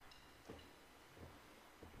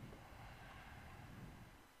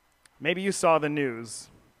Maybe you saw the news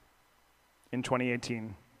in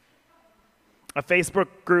 2018. A Facebook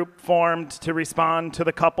group formed to respond to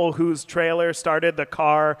the couple whose trailer started the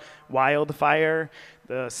Carr wildfire,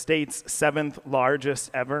 the state's 7th largest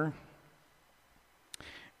ever.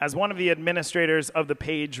 As one of the administrators of the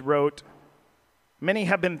page wrote, "Many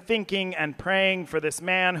have been thinking and praying for this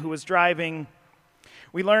man who was driving.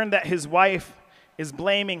 We learned that his wife is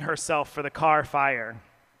blaming herself for the Carr fire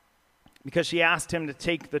because she asked him to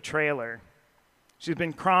take the trailer. She's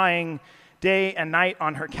been crying day and night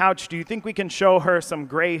on her couch. Do you think we can show her some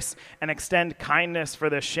grace and extend kindness for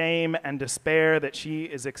the shame and despair that she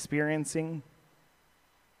is experiencing?"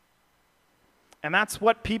 And that's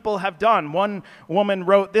what people have done. One woman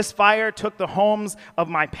wrote, "This fire took the homes of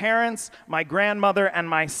my parents, my grandmother, and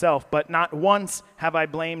myself, but not once have I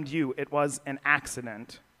blamed you. It was an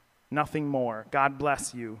accident. Nothing more. God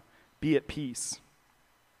bless you. Be at peace."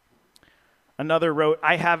 Another wrote,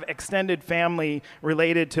 "I have extended family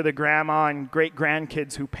related to the grandma and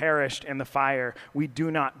great-grandkids who perished in the fire. We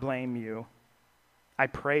do not blame you. I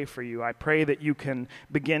pray for you. I pray that you can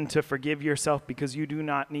begin to forgive yourself because you do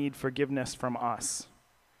not need forgiveness from us."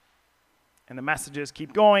 And the messages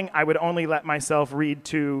keep going. I would only let myself read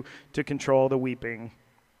two to control the weeping.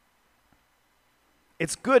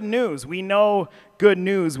 It's good news. We know good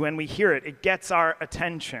news when we hear it. It gets our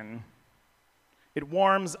attention. It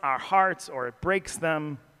warms our hearts or it breaks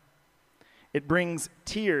them. It brings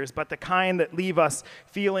tears, but the kind that leave us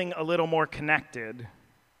feeling a little more connected.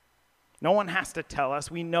 No one has to tell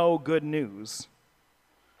us. We know good news.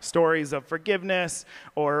 Stories of forgiveness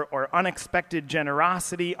or unexpected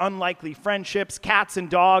generosity, unlikely friendships, cats and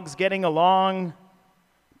dogs getting along,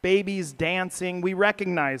 babies dancing. We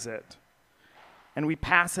recognize it, and we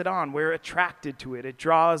pass it on. We're attracted to it. It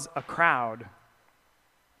draws a crowd.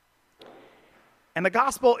 And the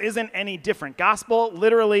gospel isn't any different. Gospel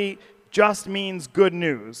literally just means good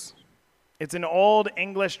news. It's an old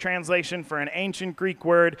English translation for an ancient Greek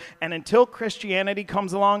word, and until Christianity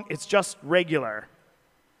comes along, it's just regular.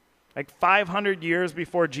 Like 500 years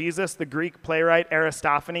before Jesus, the Greek playwright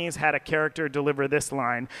Aristophanes had a character deliver this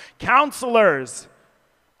line: "Counselors,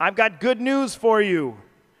 I've got good news for you.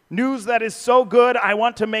 News that is so good, I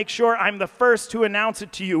want to make sure I'm the first to announce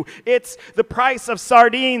it to you. It's the price of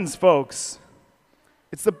sardines, folks.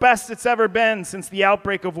 It's the best it's ever been since the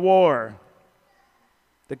outbreak of war."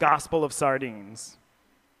 The gospel of sardines.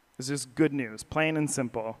 This is good news, plain and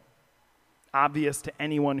simple, obvious to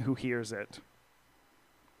anyone who hears it.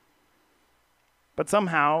 But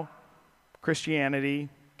somehow, Christianity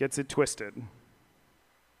gets it twisted.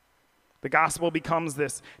 The gospel becomes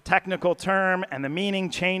this technical term, and the meaning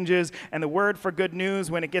changes, and the word for good news,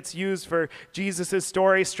 when it gets used for Jesus'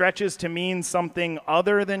 story, stretches to mean something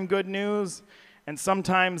other than good news, and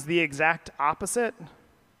sometimes the exact opposite.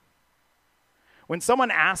 When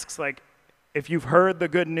someone asks, if you've heard the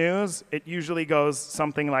good news, it usually goes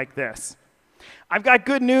something like this: "I've got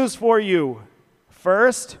good news for you.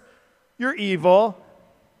 First, you're evil.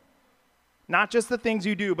 Not just the things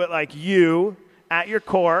you do, but you, at your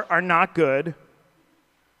core, are not good.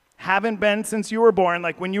 Haven't been since you were born,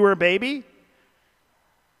 like when you were a baby.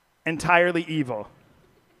 Entirely evil.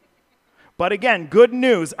 But again, good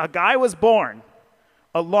news. A guy was born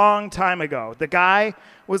a long time ago. The guy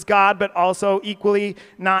was God, but also equally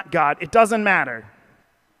not God. It doesn't matter.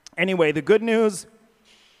 Anyway, the good news,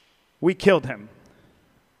 we killed him.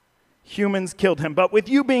 Humans killed him. But with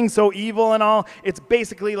you being so evil and all, it's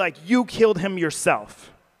basically like you killed him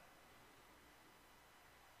yourself.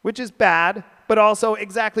 Which is bad, but also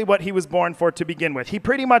exactly what he was born for to begin with. He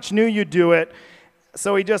pretty much knew you'd do it,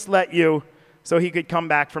 so he just let you so he could come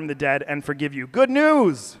back from the dead and forgive you. Good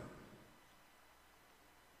news!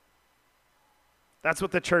 That's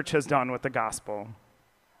what the church has done with the gospel.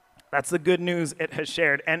 That's the good news it has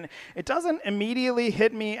shared. And it doesn't immediately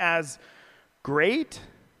hit me as great.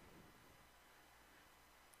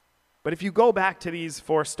 But if you go back to these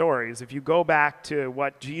 4 stories, if you go back to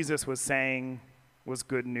what Jesus was saying was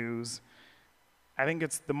good news, I think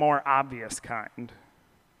it's the more obvious kind.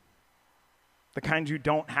 The kind you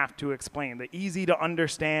don't have to explain, the easy to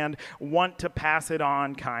understand, want to pass it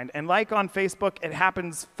on kind. And like on Facebook, it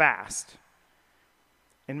happens fast.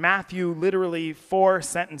 In Matthew, literally 4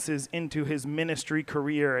 sentences into his ministry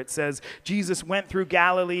career, it says, Jesus went through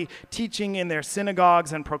Galilee, teaching in their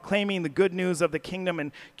synagogues and proclaiming the good news of the kingdom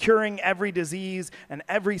and curing every disease and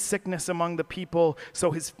every sickness among the people.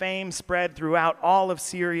 So his fame spread throughout all of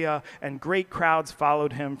Syria, and great crowds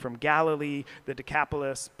followed him from Galilee, the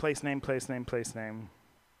Decapolis, place name.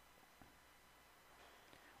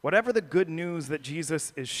 Whatever the good news that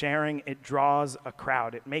Jesus is sharing, it draws a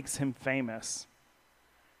crowd. It makes him famous.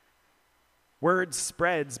 Word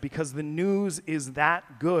spreads because the news is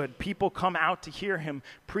that good. People come out to hear him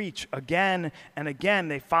preach again and again.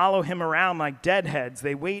 They follow him around like deadheads.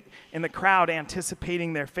 They wait in the crowd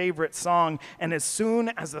anticipating their favorite song, and as soon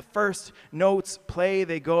as the first notes play,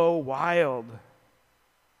 they go wild.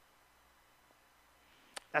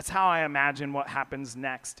 That's how I imagine what happens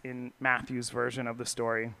next in Matthew's version of the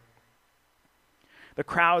story. The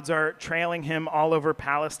crowds are trailing him all over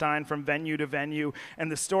Palestine from venue to venue. And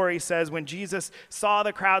the story says when Jesus saw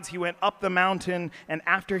the crowds, he went up the mountain, and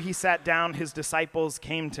after he sat down, his disciples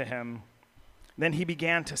came to him. Then he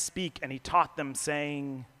began to speak, and he taught them,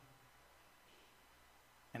 saying,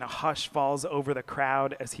 and a hush falls over the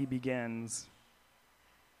crowd as he begins,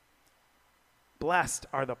 "Blessed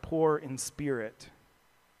are the poor in spirit,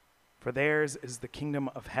 for theirs is the kingdom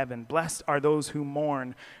of heaven. Blessed are those who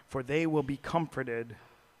mourn, for they will be comforted.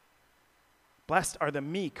 Blessed are the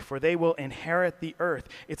meek, for they will inherit the earth."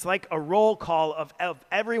 It's like a roll call of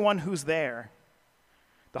everyone who's there.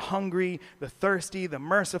 The hungry, the thirsty, the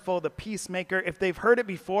merciful, the peacemaker. If they've heard it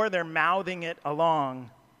before, they're mouthing it along.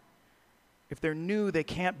 If they're new, they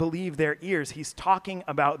can't believe their ears. He's talking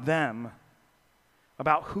about them,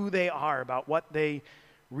 about who they are, about what they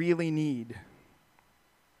really need.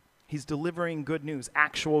 He's delivering good news,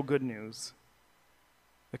 actual good news.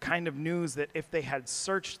 The kind of news that if they had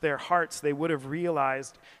searched their hearts, they would have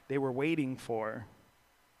realized they were waiting for.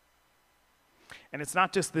 And it's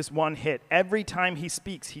not just this one hit. Every time he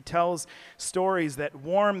speaks, he tells stories that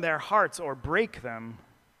warm their hearts or break them.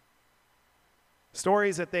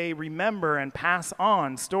 Stories that they remember and pass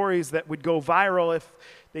on. Stories that would go viral if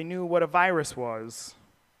they knew what a virus was.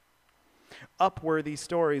 Upworthy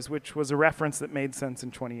stories, which was a reference that made sense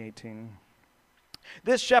in 2018.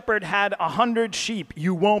 This shepherd had 100 sheep.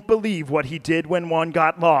 You won't believe what he did when one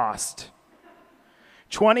got lost.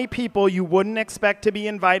 20 people you wouldn't expect to be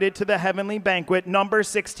invited to the heavenly banquet. Number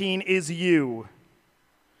 16 is you.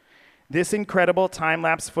 This incredible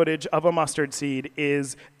time-lapse footage of a mustard seed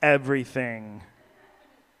is everything.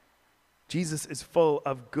 Jesus is full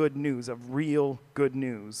of good news, of real good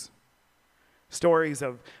news. Stories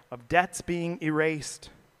of debts being erased,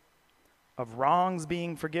 of wrongs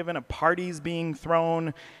being forgiven, of parties being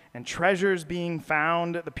thrown, and treasures being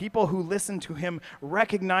found. The people who listen to him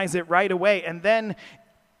recognize it right away. And then,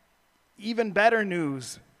 even better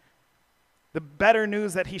news, the better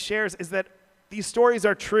news that he shares is that these stories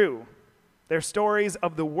are true. They're stories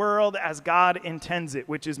of the world as God intends it,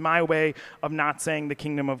 which is my way of not saying the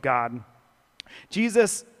kingdom of God.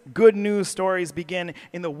 Jesus' good news stories begin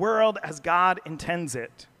in the world as God intends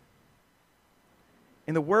it.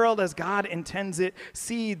 In the world as God intends it,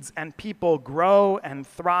 seeds and people grow and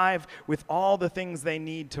thrive with all the things they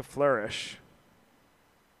need to flourish.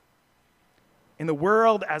 In the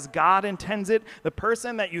world as God intends it, the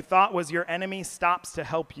person that you thought was your enemy stops to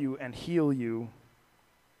help you and heal you.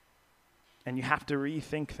 And you have to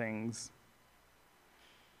rethink things.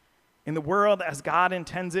 In the world as God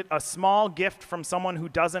intends it, a small gift from someone who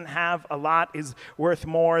doesn't have a lot is worth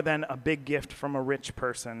more than a big gift from a rich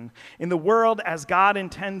person. In the world as God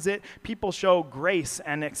intends it, people show grace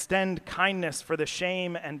and extend kindness for the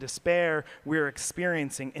shame and despair we're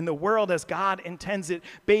experiencing. In the world as God intends it,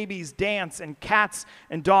 babies dance and cats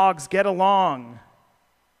and dogs get along.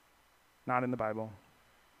 Not in the Bible.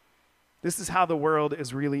 This is how the world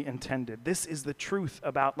is really intended. This is the truth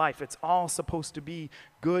about life. It's all supposed to be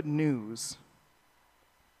good news.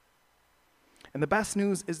 And the best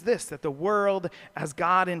news is this, that the world as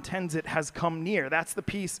God intends it has come near. That's the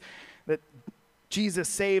piece that Jesus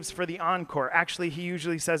saves for the encore. Actually, he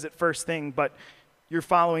usually says it first thing, but you're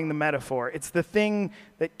following the metaphor. It's the thing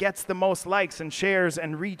that gets the most likes and shares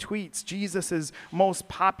and retweets. Jesus' most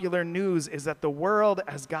popular news is that the world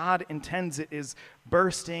as God intends it is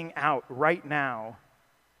bursting out right now,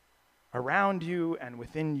 around you and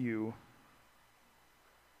within you.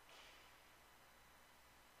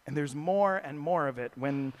 And there's more and more of it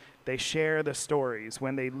when they share the stories,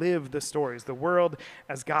 when they live the stories. The world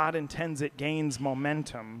as God intends it gains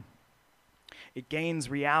momentum. It gains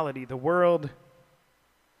reality. The world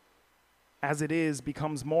as it is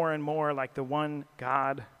becomes more and more like the one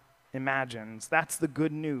God imagines. That's the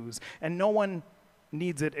good news. And no one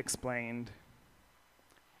needs it explained.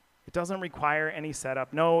 It doesn't require any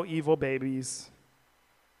setup. No evil babies.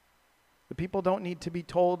 The people don't need to be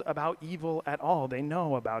told about evil at all. They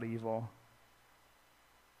know about evil.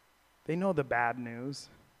 They know the bad news.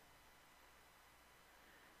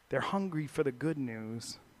 They're hungry for the good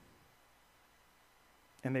news.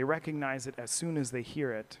 And they recognize it as soon as they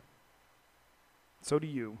hear it. So do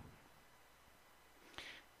you.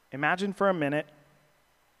 Imagine for a minute,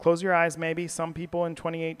 close your eyes maybe, some people in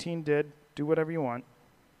 2018 did, do whatever you want.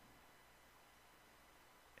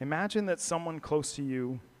 Imagine that someone close to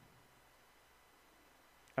you,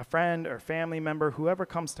 a friend or family member, whoever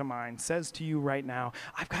comes to mind, says to you right now,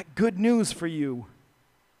 I've got good news for you.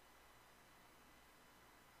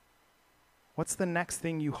 What's the next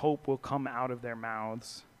thing you hope will come out of their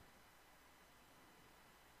mouths?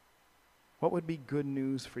 What would be good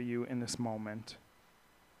news for you in this moment?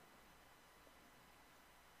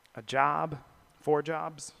 A job, 4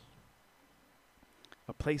 jobs,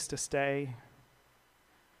 a place to stay,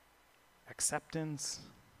 acceptance,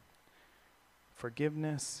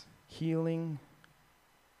 forgiveness, healing,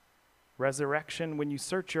 resurrection. When you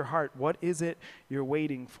search your heart, what is it you're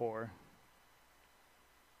waiting for?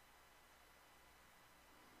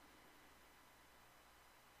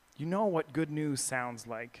 You know what good news sounds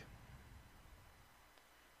like.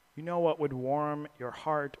 You know what would warm your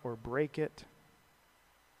heart or break it.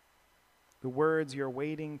 The words you're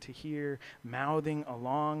waiting to hear, mouthing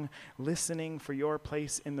along, listening for your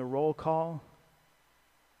place in the roll call.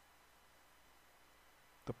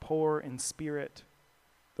 The poor in spirit,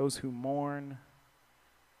 those who mourn,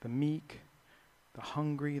 the meek, the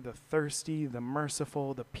hungry, the thirsty, the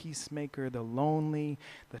merciful, the peacemaker, the lonely,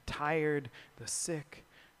 the tired, the sick,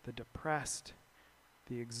 the depressed,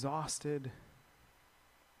 the exhausted.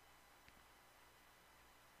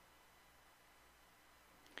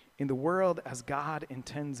 In the world as God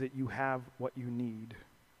intends it, you have what you need.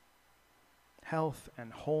 Health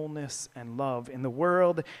and wholeness and love. In the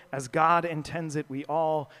world as God intends it, we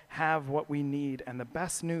all have what we need. And the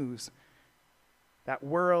best news, that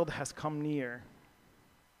world has come near.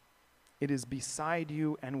 It is beside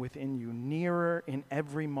you and within you, nearer in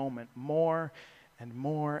every moment, more and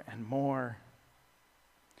more and more,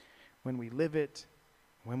 when we live it,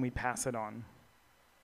 when we pass it on.